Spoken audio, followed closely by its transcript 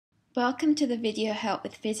Welcome to the video help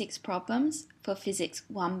with physics problems for Physics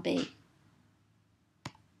 1B.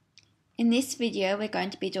 In this video we're going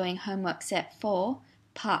to be doing homework set 4,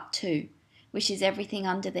 part 2, which is everything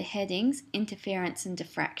under the headings interference and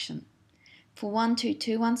diffraction. For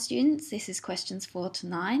 1221 students this is questions 4 to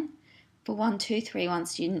 9. For 1231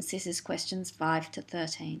 students this is questions 5 to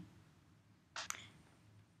 13.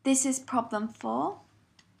 This is problem 4.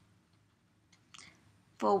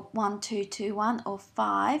 For 1221 or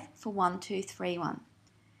 5 for 1231.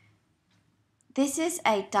 This is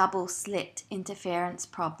a double slit interference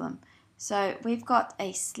problem. So we've got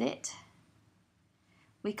a slit,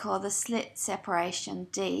 we call the slit separation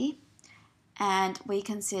D, and we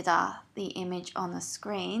consider the image on the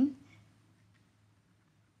screen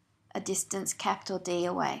a distance capital D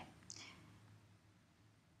away.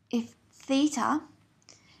 If theta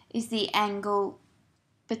is the angle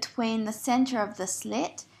between the center of the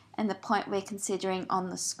slit and the point we're considering on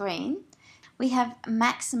the screen, we have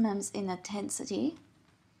maximums in intensity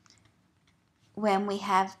when we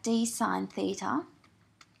have d sine theta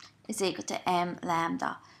is equal to m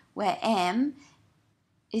lambda, where m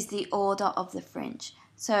is the order of the fringe.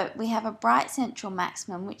 So we have a bright central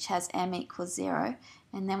maximum which has m equals 0,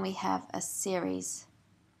 and then we have a series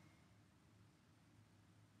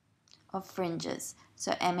of fringes.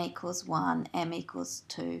 So m equals 1, m equals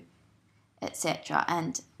 2, etc.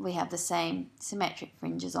 And we have the same symmetric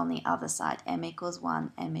fringes on the other side, m equals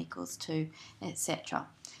 1, m equals 2, etc.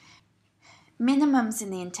 Minimums in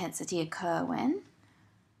the intensity occur when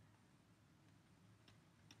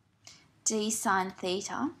d sine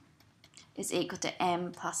theta is equal to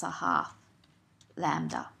m plus a half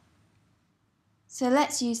lambda. So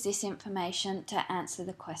let's use this information to answer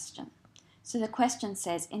the question. So the question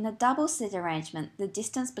says, in a double slit arrangement, the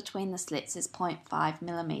distance between the slits is 0.5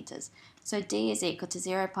 millimeters. So D is equal to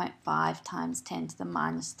 0.5 times 10 to the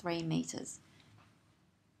minus 3 meters.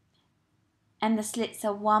 And the slits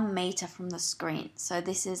are 1 meter from the screen. So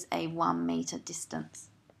this is a 1 meter distance.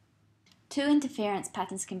 Two interference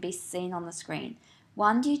patterns can be seen on the screen.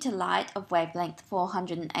 One due to light of wavelength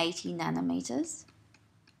 480 nanometers.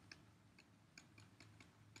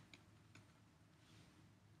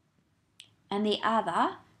 And the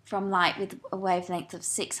other from light with a wavelength of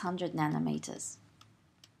 600 nanometers.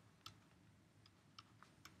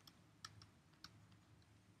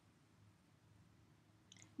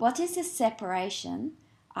 What is the separation,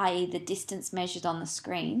 i.e. the distance measured on the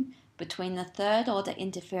screen, between the third order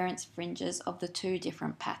interference fringes of the two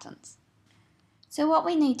different patterns? So what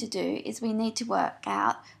we need to do is we need to work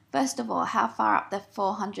out, first of all, how far up the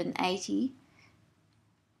 480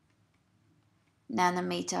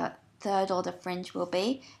 nanometer third order fringe will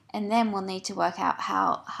be, and then we'll need to work out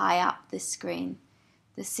how high up this screen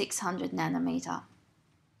the 600 nanometer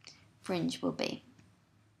fringe will be.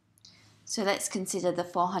 So let's consider the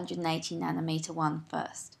 480 nanometer one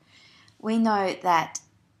first. We know that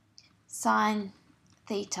sine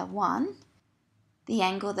theta 1, the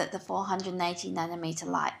angle that the 480 nanometer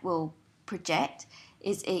light will project,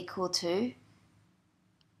 is equal to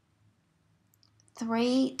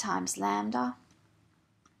 3 times lambda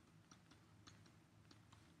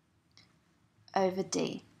over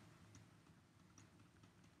D.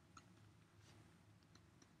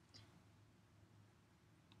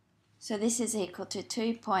 So this is equal to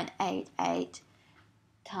 2.88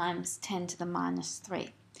 times 10 to the minus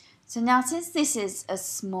 3. So now since this is a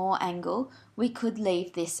small angle, we could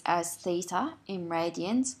leave this as theta in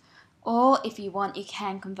radians, or if you want you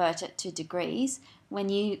can convert it to degrees. When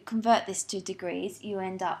you convert this to degrees you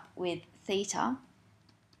end up with theta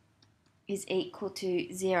is equal to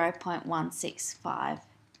 0.165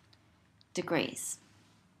 degrees.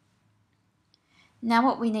 Now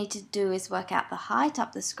what we need to do is work out the height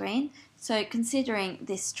up the screen. So considering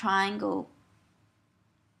this triangle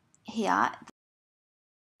here,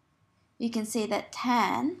 you can see that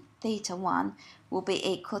tan theta 1 will be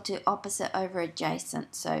equal to opposite over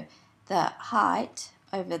adjacent. So the height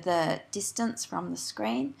over the distance from the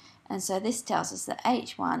screen, and so this tells us that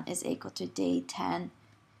H1 is equal to D tan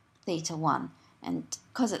theta 1, and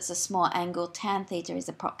because it's a small angle, tan theta is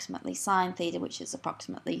approximately sine theta, which is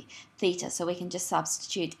approximately theta, so we can just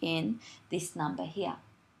substitute in this number here.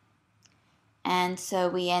 And so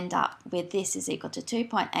we end up with this is equal to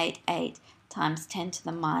 2.88 times 10 to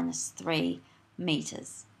the minus 3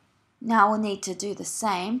 meters. Now we'll need to do the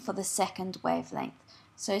same for the second wavelength.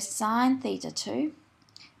 So sine theta 2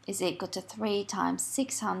 is equal to 3 times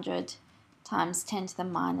 600 times 10 to the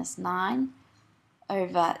minus 9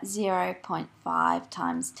 over 0.5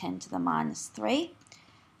 times 10 to the minus 3,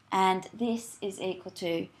 and this is equal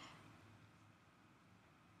to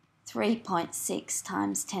 3.6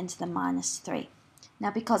 times 10 to the minus 3.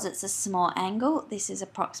 Now because it's a small angle, this is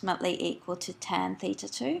approximately equal to tan theta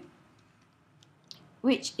 2,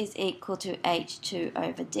 which is equal to h2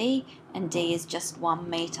 over d, and d is just 1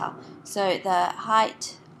 meter. So the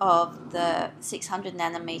height of the 600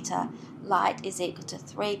 nanometer light is equal to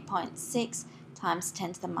 3.6 times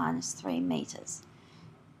 10 to the minus 3 meters.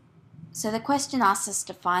 So the question asks us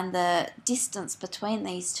to find the distance between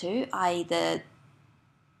these two, i.e. the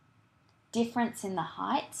difference in the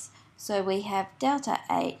heights. So we have delta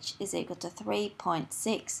H is equal to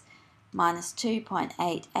 3.6 minus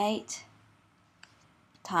 2.88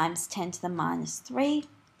 times 10 to the minus 3.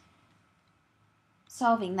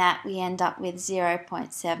 Solving that, we end up with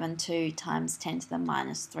 0.72 times 10 to the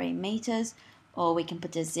minus 3 meters, or we can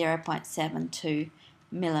put as 0.72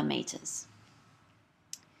 millimeters.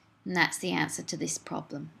 And that's the answer to this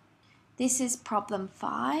problem. This is problem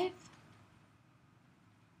 5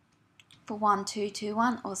 for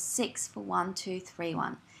 1221 or 6 for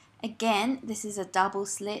 1231. Again, this is a double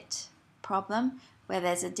slit problem where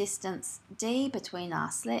there's a distance d between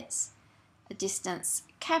our slits, a distance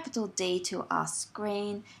capital D to our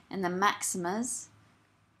screen, and the maximas,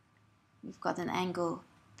 we've got an angle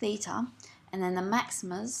theta, and then the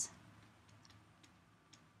maximas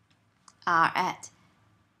are at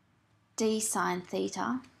d sine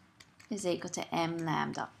theta is equal to m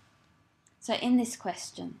lambda. So in this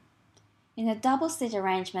question, in a double slit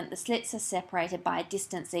arrangement, the slits are separated by a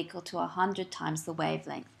distance equal to 100 times the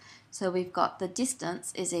wavelength. So we've got the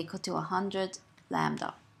distance is equal to 100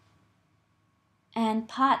 lambda. And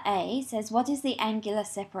part A says, what is the angular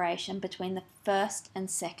separation between the first and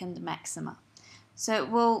second maxima? So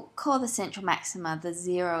we'll call the central maxima the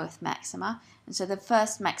 0th maxima. And so the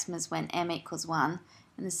first maxima is when m equals 1,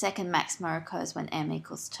 and the second maxima occurs when m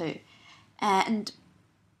equals 2. And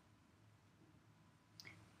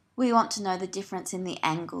we want to know the difference in the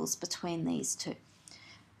angles between these two.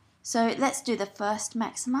 So let's do the first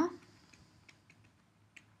maxima.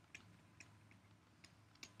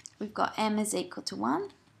 We've got m is equal to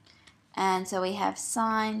 1, and so we have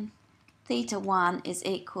sine theta 1 is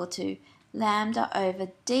equal to lambda over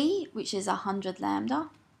d, which is 100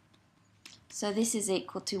 lambda. So this is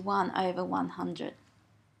equal to 1 over 100.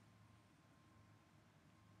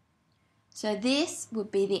 So this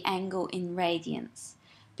would be the angle in radians.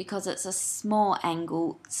 Because it's a small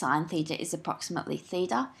angle, sine theta is approximately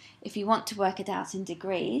theta. If you want to work it out in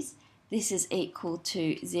degrees, this is equal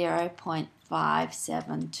to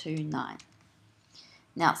 0.5729.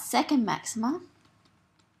 Now, second maxima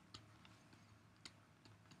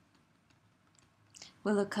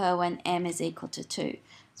will occur when m is equal to 2.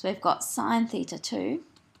 So we've got sine theta 2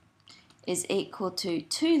 is equal to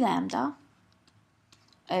 2 lambda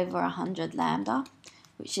over 100 lambda,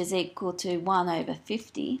 which is equal to 1 over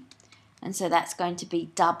 50, and so that's going to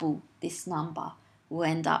be double this number. We'll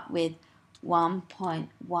end up with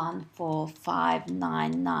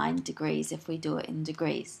 1.14599 degrees if we do it in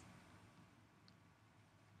degrees.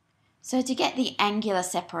 So to get the angular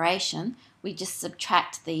separation, we just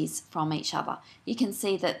subtract these from each other. You can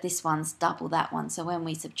see that this one's double that one, so when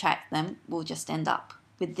we subtract them, we'll just end up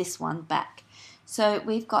with this one back. So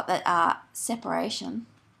we've got that our separation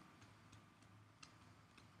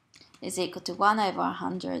is equal to 1 over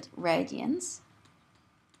 100 radians,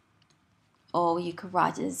 or you could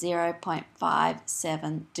write it as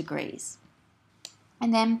 0.57 degrees.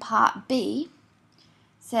 And then part B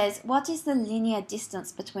says, what is the linear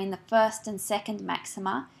distance between the first and second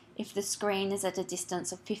maxima if the screen is at a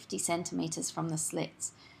distance of 50 centimeters from the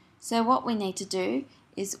slits? So what we need to do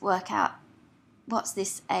is work out what's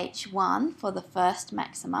this H1 for the first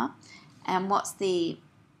maxima and what's the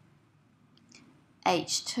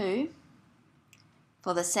H2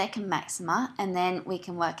 for the second maxima, and then we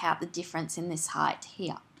can work out the difference in this height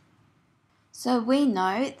here. So we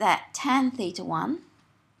know that tan theta 1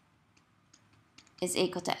 is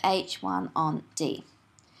equal to H1 on D.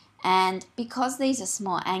 And because these are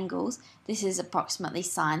small angles, this is approximately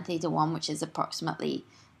sine theta 1, which is approximately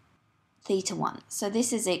theta 1. So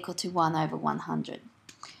this is equal to 1 over 100.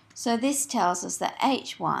 So this tells us that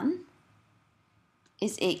H1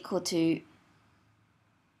 is equal to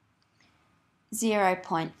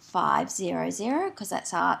 0.500, because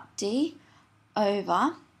that's our D,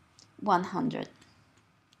 over 100.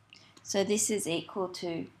 So this is equal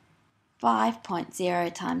to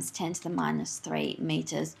 5.0 times 10 to the minus 3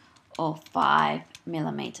 meters, or 5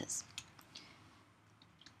 millimeters.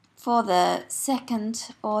 For the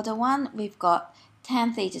second order one, we've got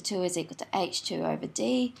tan theta 2 is equal to H2 over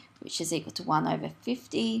D, which is equal to 1 over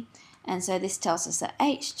 50. And so this tells us that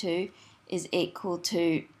H2 is equal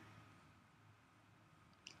to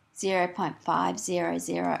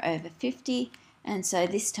 0.500 over 50, and so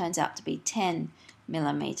this turns out to be 10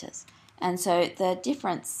 millimeters. And so the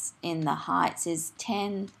difference in the heights is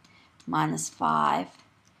 10 minus 5,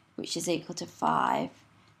 which is equal to 5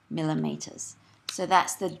 millimeters. So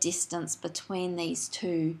that's the distance between these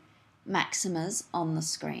two maximas on the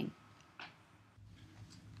screen.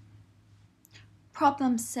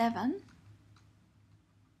 Problem 7.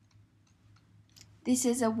 This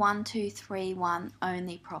is a 1, 2, 3, 1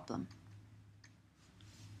 only problem.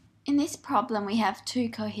 In this problem we have two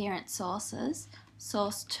coherent sources,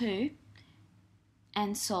 source 2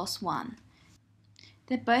 and source 1.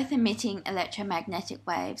 They're both emitting electromagnetic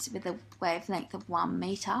waves with a wavelength of 1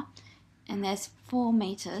 meter, and there's 4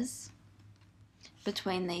 meters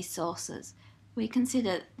between these sources. We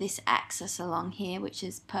consider this axis along here, which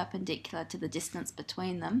is perpendicular to the distance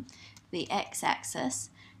between them, the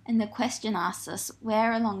x-axis, and the question asks us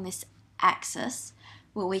where along this axis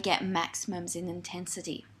will we get maximums in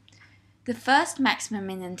intensity. The first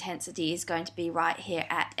maximum in intensity is going to be right here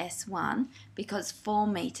at S1 because 4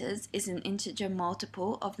 meters is an integer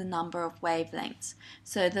multiple of the number of wavelengths.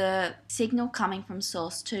 So the signal coming from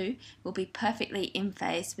source 2 will be perfectly in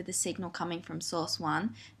phase with the signal coming from source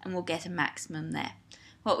 1, and we'll get a maximum there.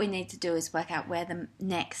 What we need to do is work out where the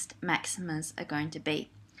next maximas are going to be.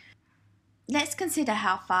 Let's consider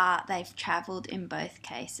how far they've travelled in both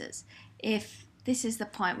cases. If this is the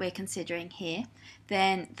point we're considering here,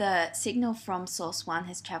 then the signal from source 1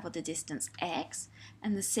 has travelled a distance x,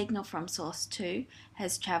 and the signal from source 2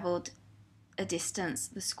 has travelled a distance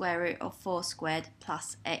the square root of 4 squared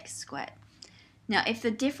plus x squared. Now if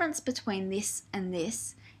the difference between this and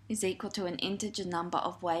this is equal to an integer number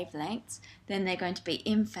of wavelengths, then they're going to be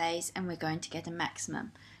in phase and we're going to get a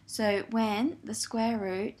maximum. So when the square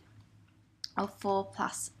root of 4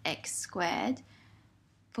 plus x squared,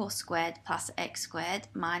 4 squared plus x squared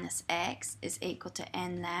minus x is equal to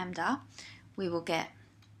n lambda, we will get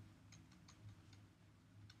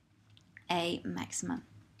a maximum.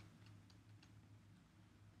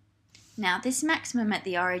 Now this maximum at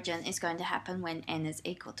the origin is going to happen when n is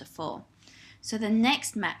equal to 4. So the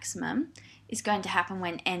next maximum is going to happen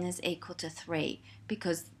when n is equal to 3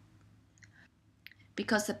 because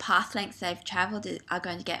the path lengths they've travelled are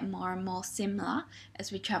going to get more and more similar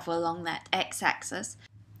as we travel along that x-axis,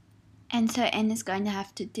 and so n is going to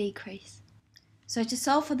have to decrease. So to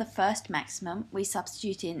solve for the first maximum, we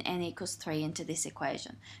substitute in n equals 3 into this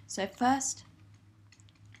equation. So first,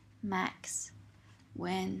 max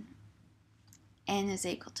when n is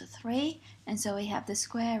equal to 3, and so we have the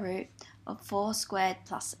square root of 4 squared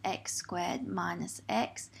plus x squared minus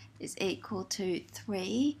x is equal to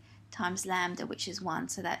 3 times lambda, which is 1,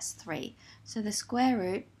 so that's 3. So the square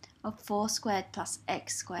root of 4 squared plus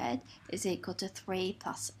x squared is equal to 3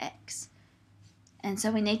 plus x. And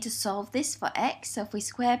so we need to solve this for x. So if we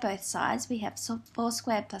square both sides, we have 4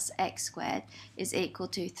 squared plus x squared is equal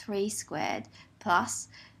to 3 squared plus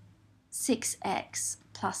 6x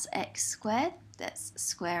plus x squared. That's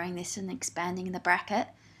squaring this and expanding the bracket.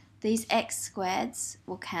 These x squareds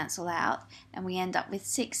will cancel out, and we end up with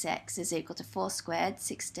 6x is equal to 4 squared,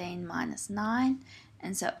 16 minus 9,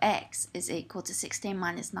 and so x is equal to 16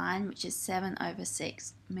 minus 9, which is 7 over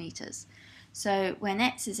 6 meters. So when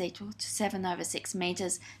x is equal to 7 over 6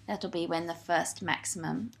 meters, that'll be when the first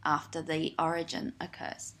maximum after the origin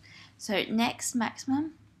occurs. So next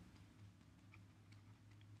maximum,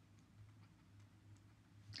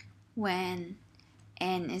 when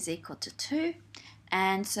n is equal to 2.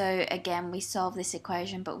 And so again we solve this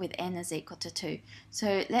equation but with n is equal to 2.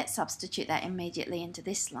 So let's substitute that immediately into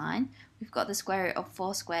this line. We've got the square root of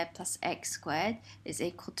 4 squared plus x squared is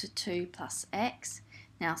equal to 2 plus x.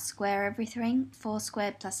 Now square everything. 4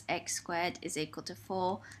 squared plus x squared is equal to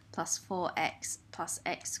 4 plus 4x plus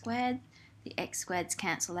x squared. The x squareds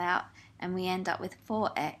cancel out and we end up with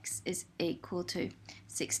 4x is equal to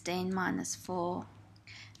 16 minus 4.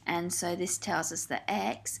 And so this tells us that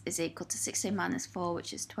x is equal to 16 minus 4,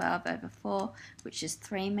 which is 12 over 4, which is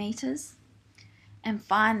 3 meters. And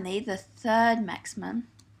finally, the third maximum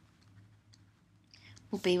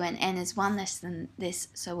will be when n is 1 less than this,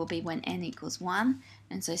 so will be when n equals 1.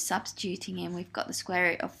 And so substituting in, we've got the square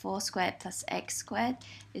root of 4 squared plus x squared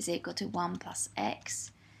is equal to 1 plus x.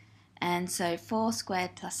 And so 4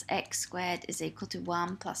 squared plus x squared is equal to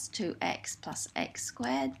 1 plus 2x plus x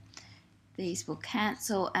squared. These will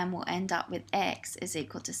cancel and we'll end up with x is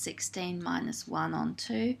equal to 16 minus 1 on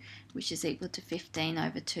 2, which is equal to 15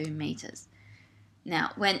 over 2 meters.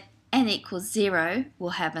 Now, when n equals 0,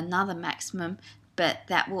 we'll have another maximum, but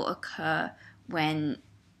that will occur when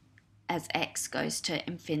as x goes to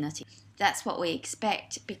infinity. that's what we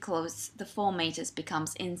expect because the 4 meters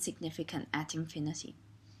becomes insignificant at infinity.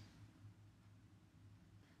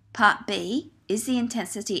 Part B, is the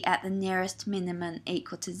intensity at the nearest minimum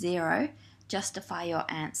equal to 0? Justify your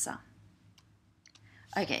answer.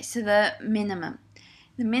 Okay, so the minimum.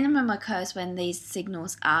 The minimum occurs when these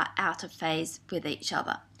signals are out of phase with each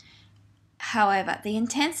other. However, the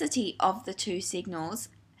intensity of the two signals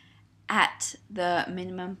at the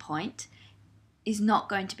minimum point is not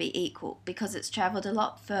going to be equal because it's travelled a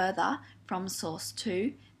lot further from source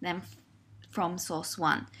 2 than from source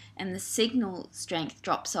 1, and the signal strength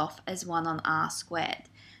drops off as 1 on r squared.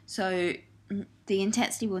 So the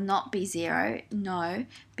intensity will not be 0, no,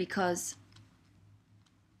 because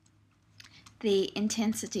the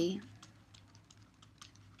intensity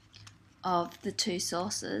of the two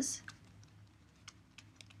sources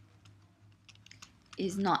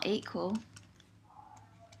is not equal,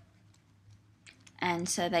 and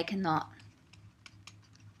so they cannot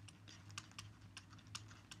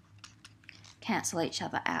cancel each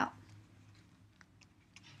other out.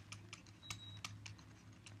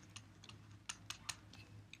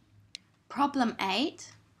 Problem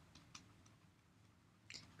 8,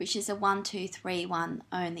 which is a 1, 2, 3, 1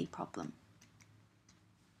 only problem.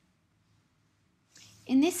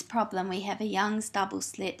 In this problem, we have a Young's double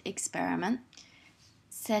slit experiment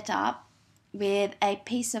set up with a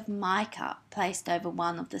piece of mica placed over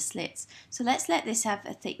one of the slits. So let's let this have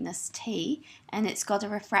a thickness T, and it's got a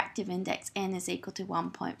refractive index N is equal to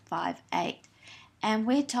 1.58. And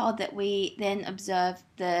we're told that we then observe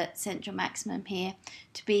the central maximum here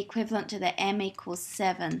to be equivalent to the M equals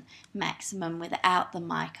 7 maximum without the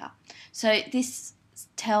mica. So this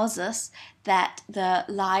tells us that the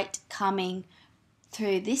light coming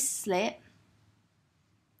through this slit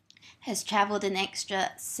has travelled an extra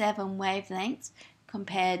 7 wavelengths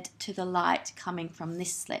compared to the light coming from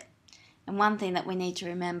this slit. And one thing that we need to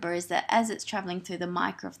remember is that as it's travelling through the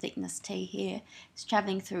mica of thickness T here, it's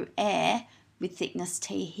travelling through air with thickness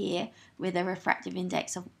T here with a refractive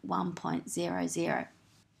index of 1.00.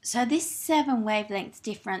 So this 7 wavelengths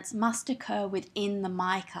difference must occur within the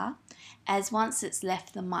mica, as once it's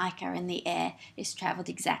left the mica in the air, it's travelled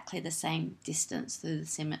exactly the same distance through the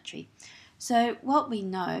symmetry. So what we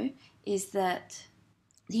know is that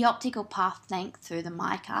the optical path length through the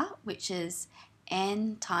mica, which is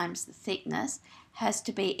N times the thickness, has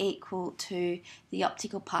to be equal to the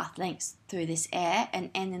optical path length through this air, and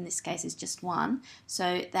N in this case is just 1,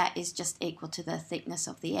 so that is just equal to the thickness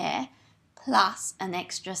of the air, plus an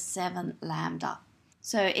extra 7 lambda.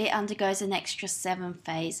 So it undergoes an extra 7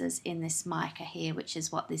 phases in this mica here, which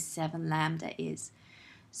is what this 7 lambda is.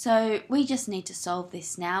 So we just need to solve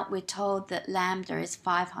this now. We're told that lambda is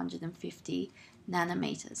 550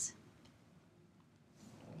 nanometers.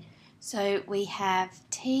 So we have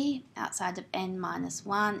T outside of N minus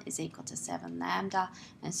 1 is equal to 7 lambda,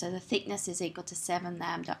 and so the thickness is equal to 7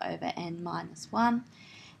 lambda over N minus 1.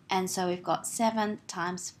 And so we've got 7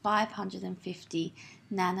 times 550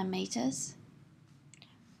 nanometers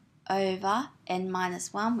over N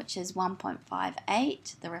minus 1, which is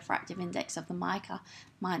 1.58, the refractive index of the mica,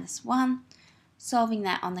 minus 1. Solving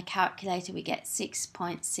that on the calculator, we get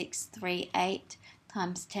 6.638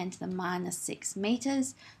 times 10 to the minus 6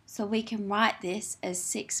 meters. So we can write this as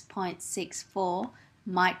 6.64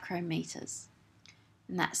 micrometers.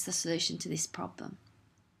 And that's the solution to this problem.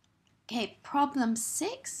 Okay, problem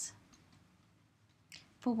 6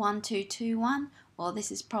 for 1221, or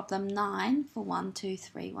this is problem 9 for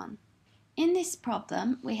 1231. In this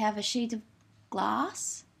problem, we have a sheet of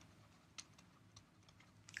glass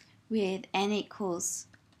with N equals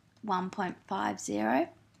 1.50.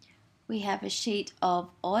 We have a sheet of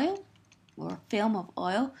oil, or a film of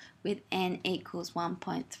oil, with N equals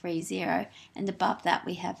 1.30, and above that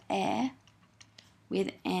we have air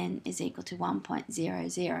with N is equal to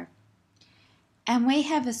 1.00. And we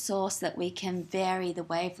have a source that we can vary the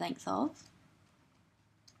wavelength of,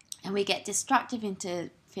 and we get destructive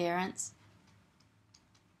interference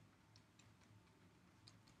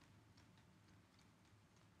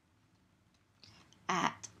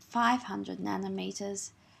at 500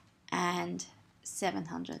 nanometers and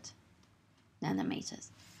 700 nanometers.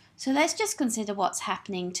 So let's just consider what's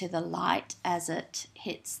happening to the light as it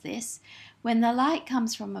hits this. When the light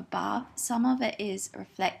comes from above, some of it is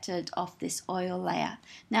reflected off this oil layer.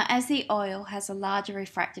 Now, as the oil has a larger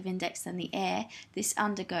refractive index than the air, this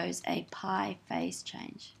undergoes a pi phase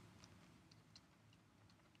change.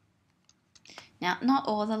 Now, not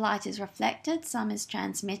all the light is reflected, some is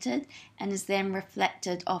transmitted and is then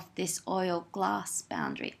reflected off this oil glass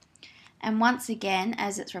boundary. And once again,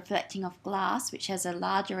 as it's reflecting off glass, which has a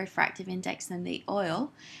larger refractive index than the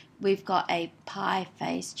oil, we've got a pi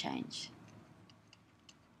phase change.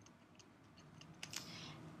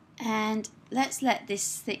 And let's let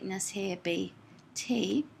this thickness here be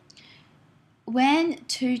t. When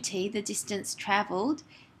 2t, the distance travelled,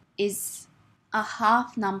 is a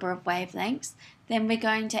half number of wavelengths, then we're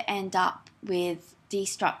going to end up with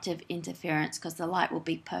destructive interference because the light will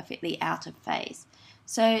be perfectly out of phase.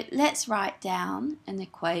 So let's write down an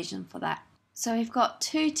equation for that. So we've got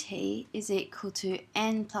 2t is equal to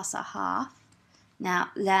n plus a half,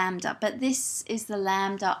 now lambda, but this is the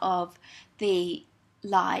lambda of the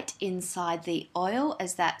light inside the oil,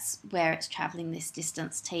 as that's where it's travelling this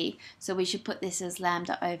distance t. So we should put this as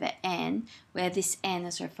lambda over n, where this n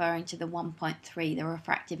is referring to the 1.3, the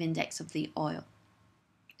refractive index of the oil.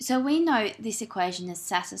 So we know this equation is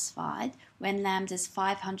satisfied when lambda is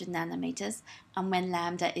 500 nanometers and when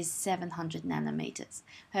lambda is 700 nanometers.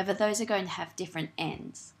 However, those are going to have different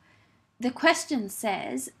n's. The question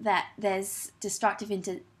says that there's destructive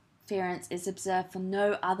interference is observed for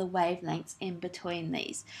no other wavelengths in between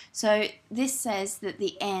these. So this says that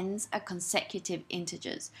the n's are consecutive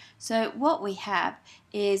integers. So what we have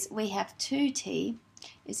is we have 2t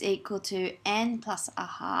is equal to n plus a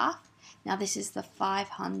half. Now this is the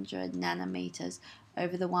 500 nanometers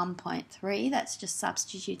over the 1.3. That's just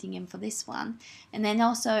substituting in for this one. And then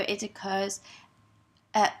also it occurs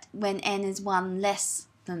at when n is 1 less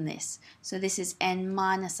than this. So this is n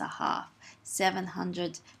minus a half,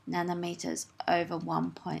 700 nanometers over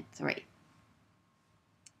 1.3.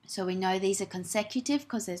 So we know these are consecutive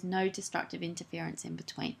because there's no destructive interference in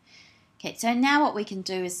between. Okay, so now what we can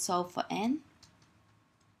do is solve for n.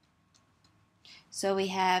 So we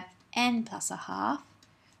have n plus a half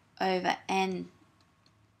over n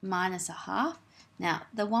minus a half. Now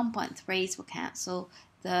the 1.3s will cancel,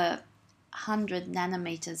 the 100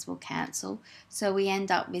 nanometers will cancel, so we end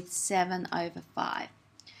up with 7 over 5.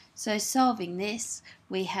 So solving this,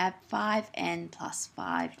 we have 5n plus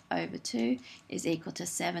 5 over 2 is equal to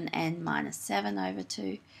 7n minus 7 over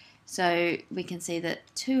 2. So we can see that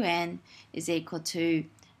 2n is equal to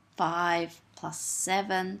 5 plus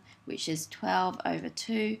 7, which is 12 over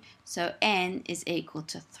 2, so n is equal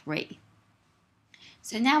to 3.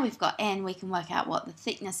 So now we've got n, we can work out what the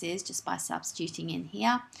thickness is just by substituting in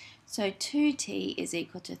here. So 2t is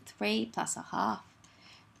equal to 3 plus a half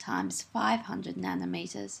times 500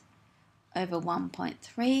 nanometers over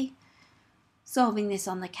 1.3. Solving this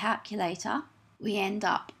on the calculator, we end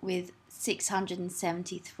up with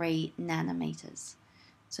 673 nanometers.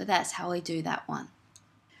 So that's how we do that one.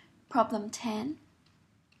 Problem 10.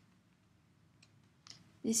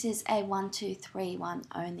 This is a 1, 2, 3, 1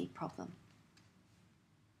 only problem.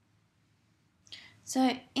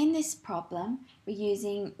 So in this problem, we're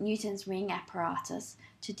using Newton's ring apparatus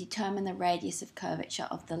to determine the radius of curvature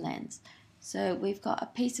of the lens. So we've got a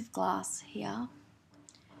piece of glass here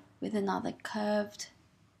with another curved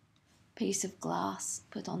piece of glass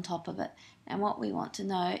put on top of it. And what we want to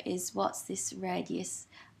know is what's this radius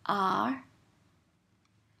r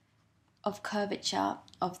of curvature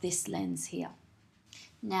of this lens here.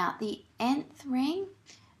 Now the nth ring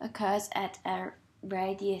occurs at a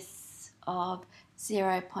radius of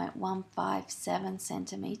 0.157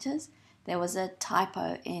 centimeters. There was a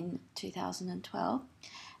typo in 2012.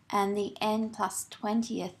 And the n plus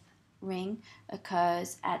 20th ring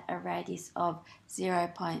occurs at a radius of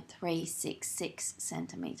 0.366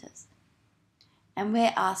 centimeters. And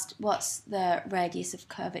we're asked what's the radius of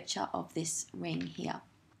curvature of this ring here.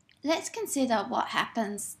 Let's consider what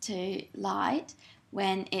happens to light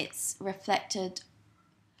when it's reflected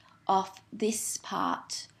off this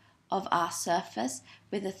part of our surface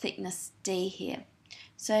with a thickness d here.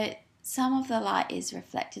 So some of the light is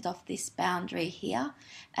reflected off this boundary here.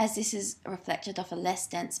 As this is reflected off a less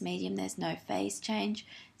dense medium, there's no phase change.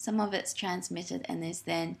 Some of it's transmitted and is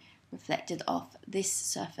then reflected off this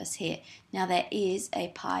surface here. Now there is a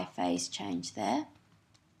pi phase change there,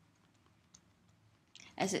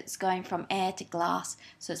 as it's going from air to glass,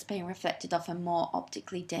 so it's being reflected off a more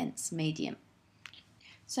optically dense medium.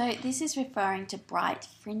 So this is referring to bright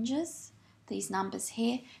fringes, these numbers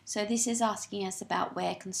here. So this is asking us about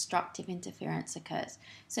where constructive interference occurs.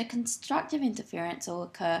 So constructive interference will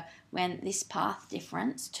occur when this path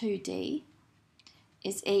difference, 2d,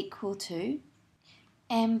 is equal to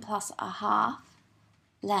m plus a half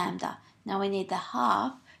lambda. Now we need the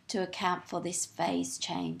half to account for this phase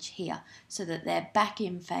change here, so that they're back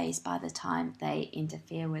in phase by the time they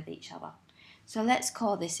interfere with each other. So let's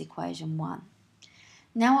call this equation 1.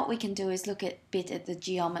 Now what we can do is look a bit at the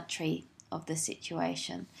geometry of the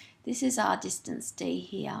situation. This is our distance d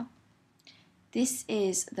here. This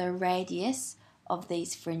is the radius of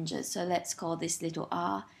these fringes, so let's call this little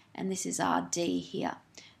r, and this is our D here.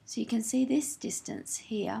 So you can see this distance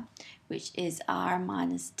here, which is r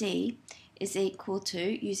minus d, is equal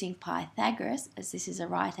to, using Pythagoras, as this is a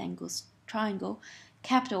right angle triangle,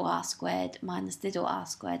 capital R squared minus little r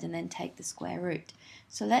squared, and then take the square root.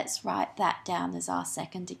 So let's write that down as our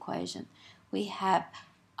second equation. We have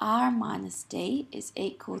r minus d is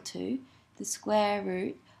equal to the square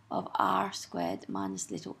root of r squared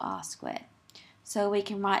minus little r squared. So we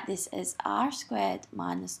can write this as r squared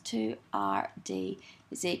minus 2rd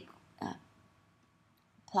is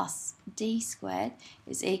plus d squared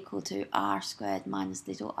is equal to r squared minus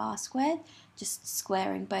little r squared, just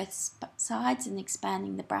squaring both sides and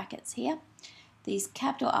expanding the brackets here. These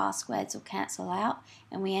capital R squareds will cancel out,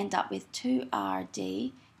 and we end up with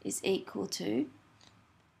 2rd is equal to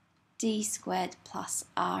d squared plus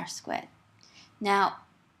r squared. Now,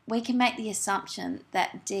 we can make the assumption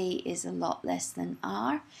that d is a lot less than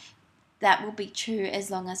r. That will be true as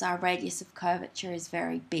long as our radius of curvature is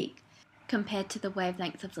very big compared to the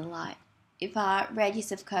wavelength of the light. If our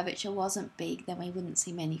radius of curvature wasn't big, then we wouldn't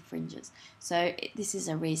see many fringes. So this is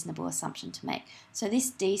a reasonable assumption to make. So this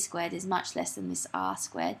d squared is much less than this r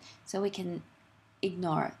squared, so we can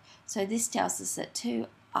ignore it. So this tells us that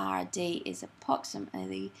 2rd is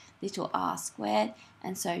approximately little r squared,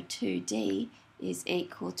 and so 2d is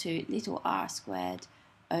equal to little r squared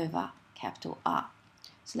over capital R.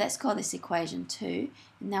 So let's call this equation 2.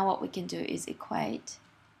 And now what we can do is equate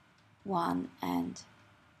 1 and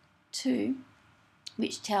 2,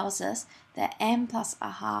 which tells us that m plus a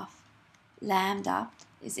half lambda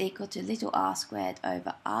is equal to little r squared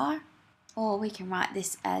over r, or we can write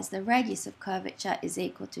this as the radius of curvature is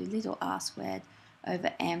equal to little r squared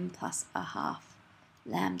over m plus a half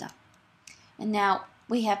lambda. And now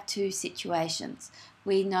we have two situations.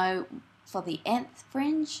 We know for the nth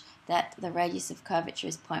fringe that the radius of curvature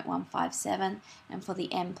is 0.157, and for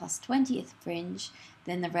the m plus 20th fringe,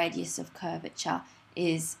 then the radius of curvature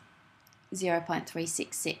is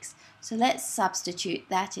 0.366. So let's substitute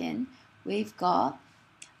that in. We've got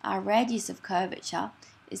our radius of curvature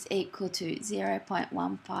is equal to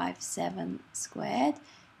 0.157 squared,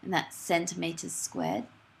 and that's centimeters squared,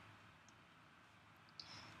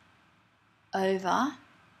 over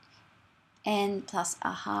n plus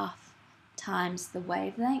a half times the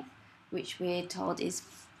wavelength, which we're told is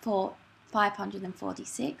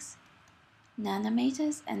 546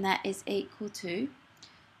 nanometers, and that is equal to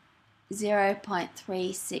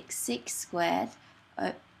 0.366 squared,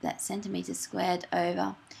 that's centimeters squared,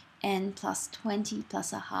 over n plus 20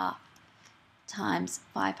 plus a half times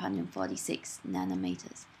 546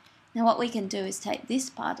 nanometers. Now what we can do is take this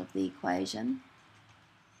part of the equation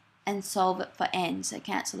and solve it for n, so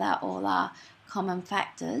cancel out all our common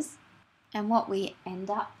factors, and what we end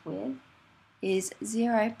up with is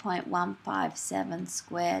 0.157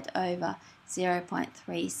 squared over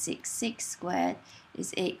 0.366 squared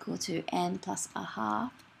is equal to n plus a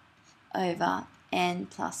half over n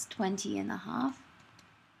plus 20 and a half.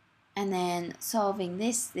 And then solving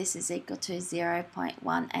this is equal to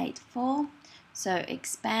 0.184. So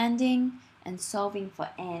expanding and solving for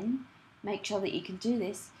n, make sure that you can do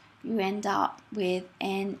this, you end up with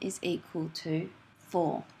n is equal to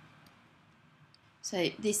 4.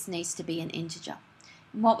 So this needs to be an integer.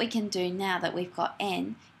 And what we can do now that we've got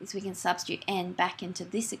n is we can substitute n back into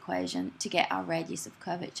this equation to get our radius of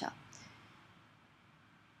curvature.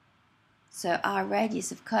 So our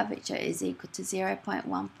radius of curvature is equal to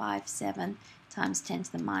 0.157 times 10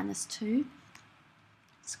 to the minus 2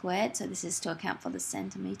 squared, so this is to account for the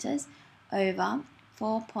centimeters, over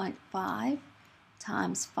 4.5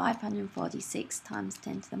 times 546 times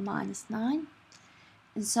 10 to the minus 9.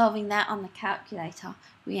 And solving that on the calculator,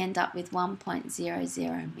 we end up with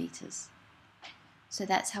 1.00 meters. So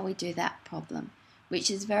that's how we do that problem,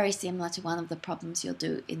 which is very similar to one of the problems you'll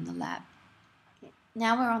do in the lab.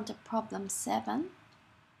 Now we're on to problem 7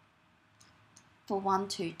 for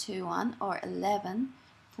 1221, or 11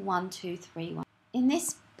 for 1231. In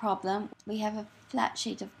this problem, we have a flat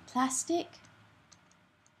sheet of plastic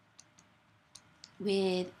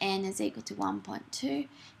with n is equal to 1.2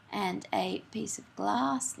 and a piece of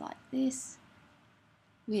glass like this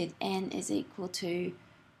with n is equal to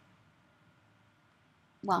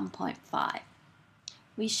 1.5.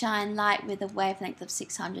 We shine light with a wavelength of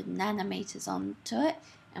 600 nanometers onto it,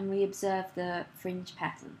 and we observe the fringe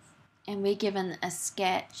patterns. And we're given a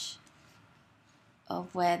sketch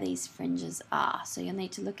of where these fringes are. So you'll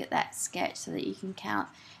need to look at that sketch so that you can count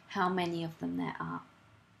how many of them there are.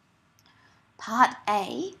 Part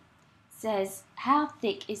A says, how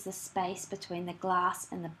thick is the space between the glass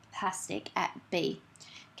and the plastic at B?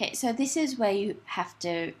 Okay, so this is where you have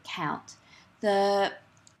to count. The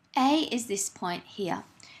A is this point here.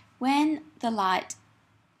 When the light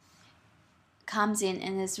comes in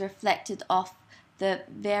and is reflected off the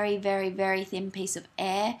very, very, very thin piece of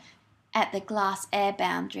air at the glass air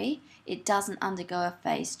boundary, it doesn't undergo a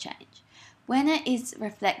phase change. When it is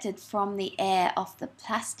reflected from the air off the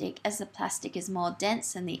plastic, as the plastic is more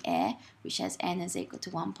dense than the air, which has n is equal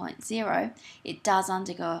to 1.0, it does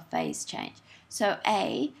undergo a phase change. So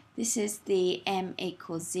A, this is the m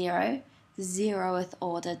equals 0, the 0th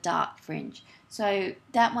order dark fringe. So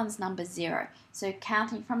that one's number 0. So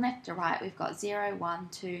counting from left to right, we've got 0, 1,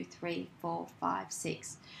 2, 3, 4, 5,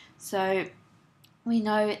 6. So we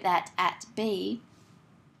know that at B,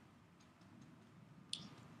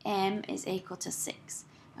 m is equal to 6.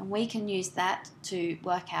 And we can use that to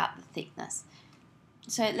work out the thickness.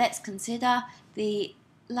 So let's consider the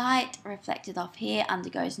light reflected off here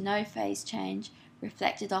undergoes no phase change,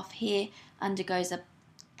 reflected off here undergoes a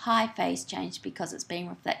pi phase change because it's being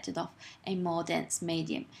reflected off a more dense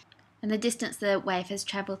medium. And the distance the wave has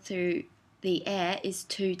travelled through the air is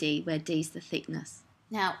 2d, where d is the thickness.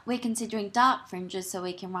 Now, we're considering dark fringes, so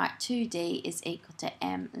we can write 2d is equal to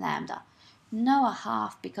m lambda. No a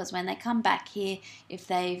half, because when they come back here, if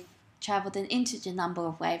they've travelled an integer number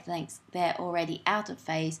of wavelengths, they're already out of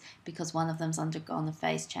phase because one of them's undergone a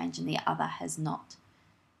phase change and the other has not.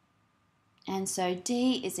 And so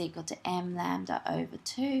d is equal to m lambda over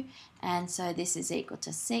 2, and so this is equal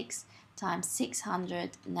to 6 times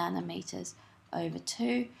 600 nanometers over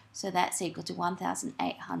 2, so that's equal to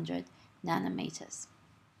 1,800 nanometers.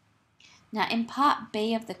 Now in part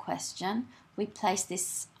B of the question, we place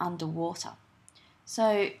this underwater.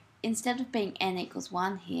 So instead of being n equals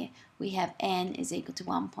 1 here, we have n is equal to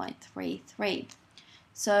 1.33.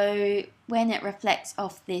 So when it reflects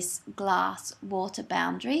off this glass water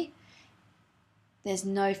boundary, there's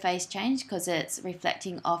no phase change because it's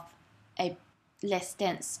reflecting off a less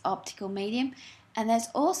dense optical medium. And there's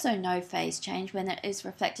also no phase change when it is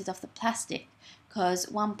reflected off the plastic because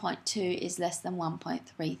 1.2 is less than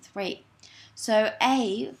 1.33. So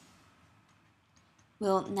A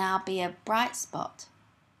will now be a bright spot.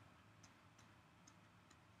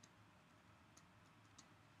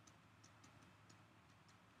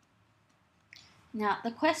 Now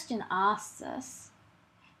the question asks us,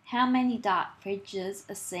 how many dark fringes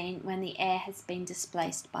are seen when the air has been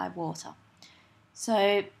displaced by water?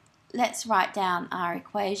 So let's write down our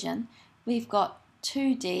equation. We've got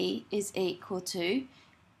 2d is equal to,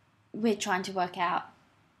 we're trying to work out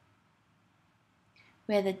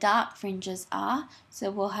where the dark fringes are,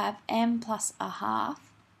 so we'll have m plus a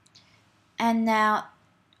half. And now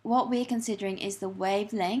what we're considering is the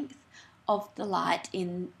wavelength of the light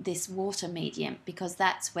in this water medium, because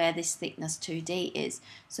that's where this thickness 2d is.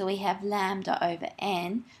 So we have lambda over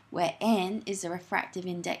n, where n is the refractive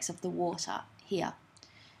index of the water here.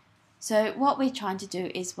 So what we're trying to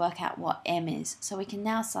do is work out what m is. So we can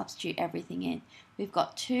now substitute everything in. We've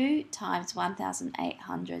got 2 times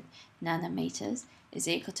 1,800 nanometers is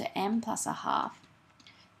equal to m plus a half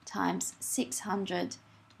times 600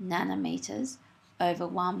 nanometers over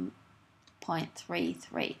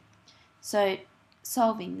 1.33. So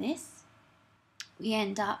solving this, we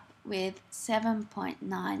end up with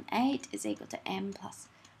 7.98 is equal to m plus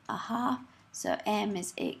a half, so m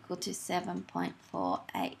is equal to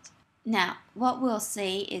 7.48. Now, what we'll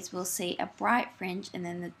see is we'll see a bright fringe and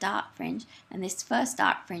then the dark fringe, and this first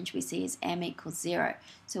dark fringe we see is m equals 0.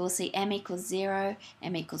 So we'll see m equals 0,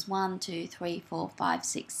 m equals 1, 2, 3, 4, 5,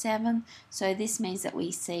 6, 7. So this means that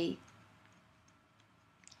we see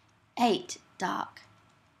 8 dark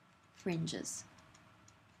fringes.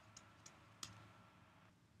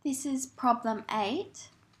 This is problem 8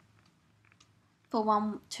 for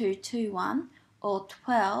 1221 or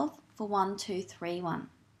 12 for 1231.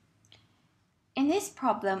 In this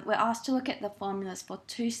problem, we're asked to look at the formulas for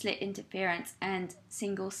two-slit interference and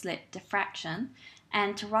single-slit diffraction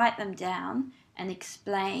and to write them down and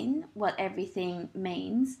explain what everything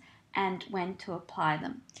means and when to apply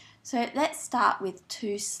them. So let's start with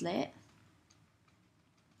two-slit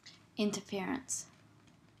interference.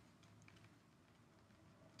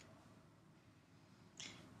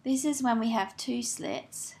 This is when we have two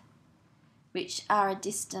slits which are a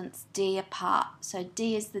distance d apart. So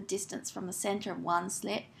d is the distance from the centre of one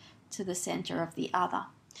slit to the centre of the other.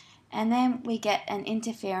 And then we get an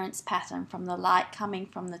interference pattern from the light coming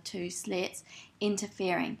from the two slits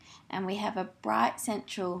interfering. And we have a bright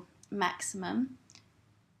central maximum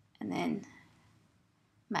and then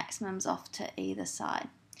maximums off to either side.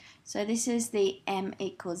 So this is the m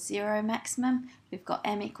equals 0 maximum. We've got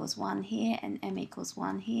m equals 1 here and m equals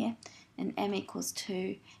 1 here, and m equals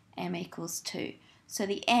 2, m equals 2. So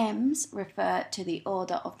the m's refer to the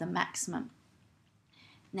order of the maximum.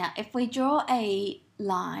 Now, if we draw a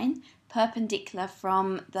line perpendicular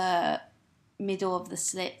from the middle of the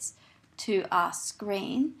slits to our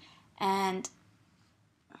screen, and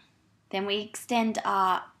then we extend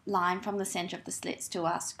our line from the center of the slits to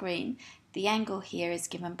our screen, the angle here is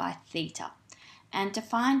given by theta. And to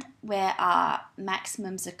find where our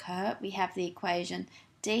maximums occur, we have the equation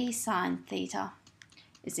d sine theta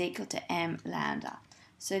is equal to m lambda.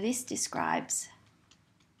 So this describes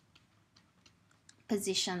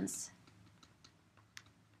positions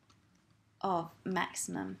of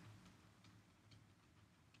maximum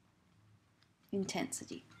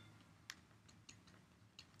intensity.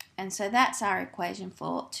 And so that's our equation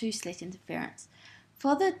for two-slit interference.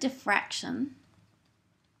 For the diffraction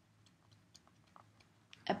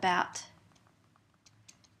about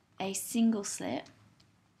a single slit,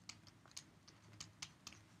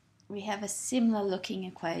 we have a similar looking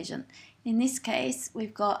equation. In this case,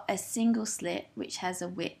 we've got a single slit which has a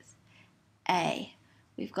width A.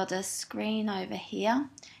 We've got a screen over here,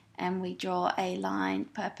 and we draw a line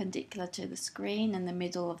perpendicular to the screen in the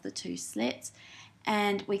middle of the two slits,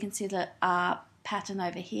 and we consider our pattern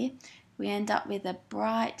over here. We end up with a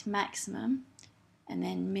bright maximum and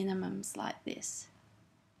then minimums like this.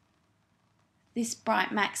 This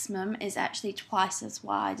bright maximum is actually twice as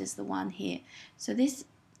wide as the one here. So this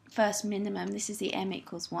first minimum, this is the m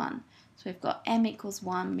equals 1. So we've got m equals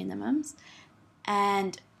 1 minimums,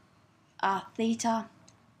 and our theta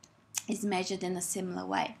is measured in a similar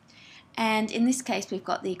way. And in this case, we've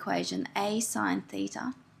got the equation a sine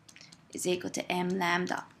theta is equal to m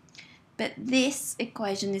lambda. But this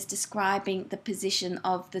equation is describing the position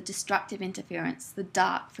of the destructive interference, the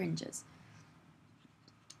dark fringes.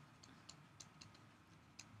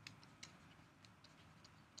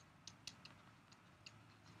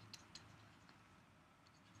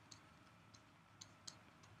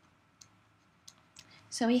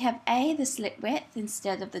 So we have A, the slit width,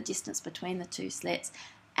 instead of the distance between the two slits,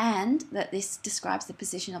 and that this describes the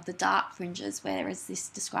position of the dark fringes, whereas this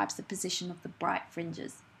describes the position of the bright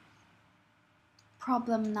fringes.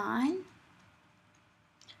 Problem 9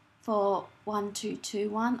 for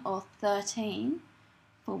 1221 or 13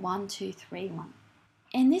 for 1231.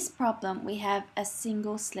 In this problem, we have a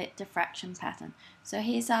single slit diffraction pattern. So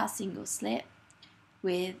here's our single slit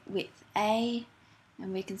with width A,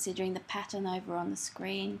 and we're considering the pattern over on the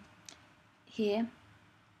screen here.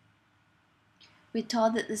 We're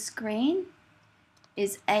told that the screen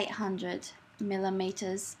is 800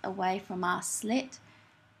 millimeters away from our slit,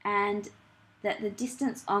 and that the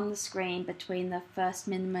distance on the screen between the first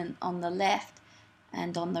minimum on the left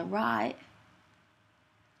and on the right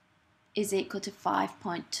is equal to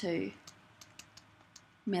 5.2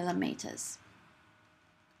 millimeters.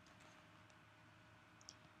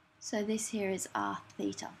 So this here is r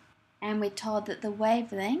theta. And we're told that the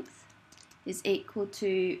wavelength is equal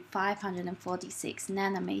to 546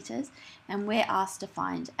 nanometers, and we're asked to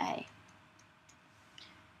find A.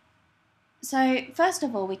 So first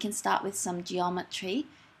of all, we can start with some geometry.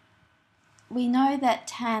 We know that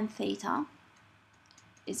tan theta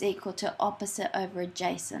is equal to opposite over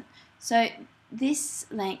adjacent. So this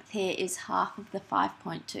length here is half of the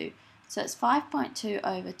 5.2. So it's 5.2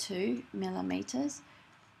 over 2 millimeters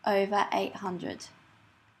over 800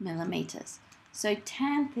 millimeters. So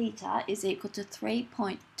tan theta is equal to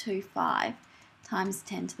 3.25 times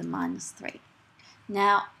 10 to the minus 3.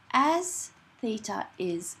 Now, as theta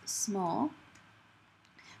is small,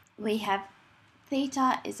 we have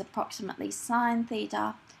theta is approximately sine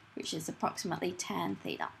theta, which is approximately tan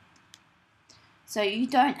theta. So you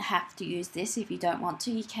don't have to use this if you don't want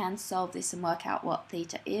to. You can solve this and work out what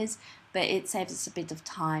theta is, but it saves us a bit of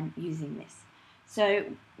time using this. So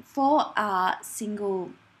for our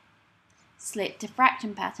single slit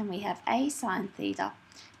diffraction pattern, we have A sine theta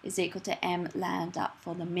is equal to m lambda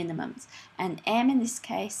for the minimums, and m in this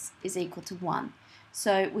case is equal to 1.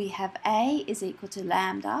 So we have A is equal to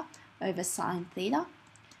lambda over sine theta,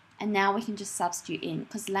 and now we can just substitute in,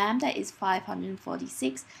 because lambda is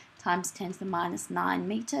 546 times 10 to the minus 9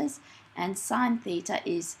 meters, and sine theta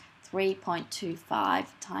is 3.25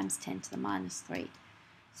 times 10 to the minus 3.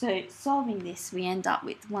 So solving this, we end up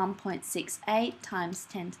with 1.68 times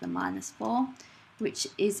 10 to the minus 4, which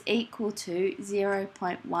is equal to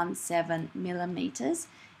 0.17 millimeters,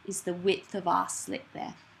 is the width of our slit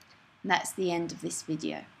there. And that's the end of this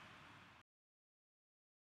video.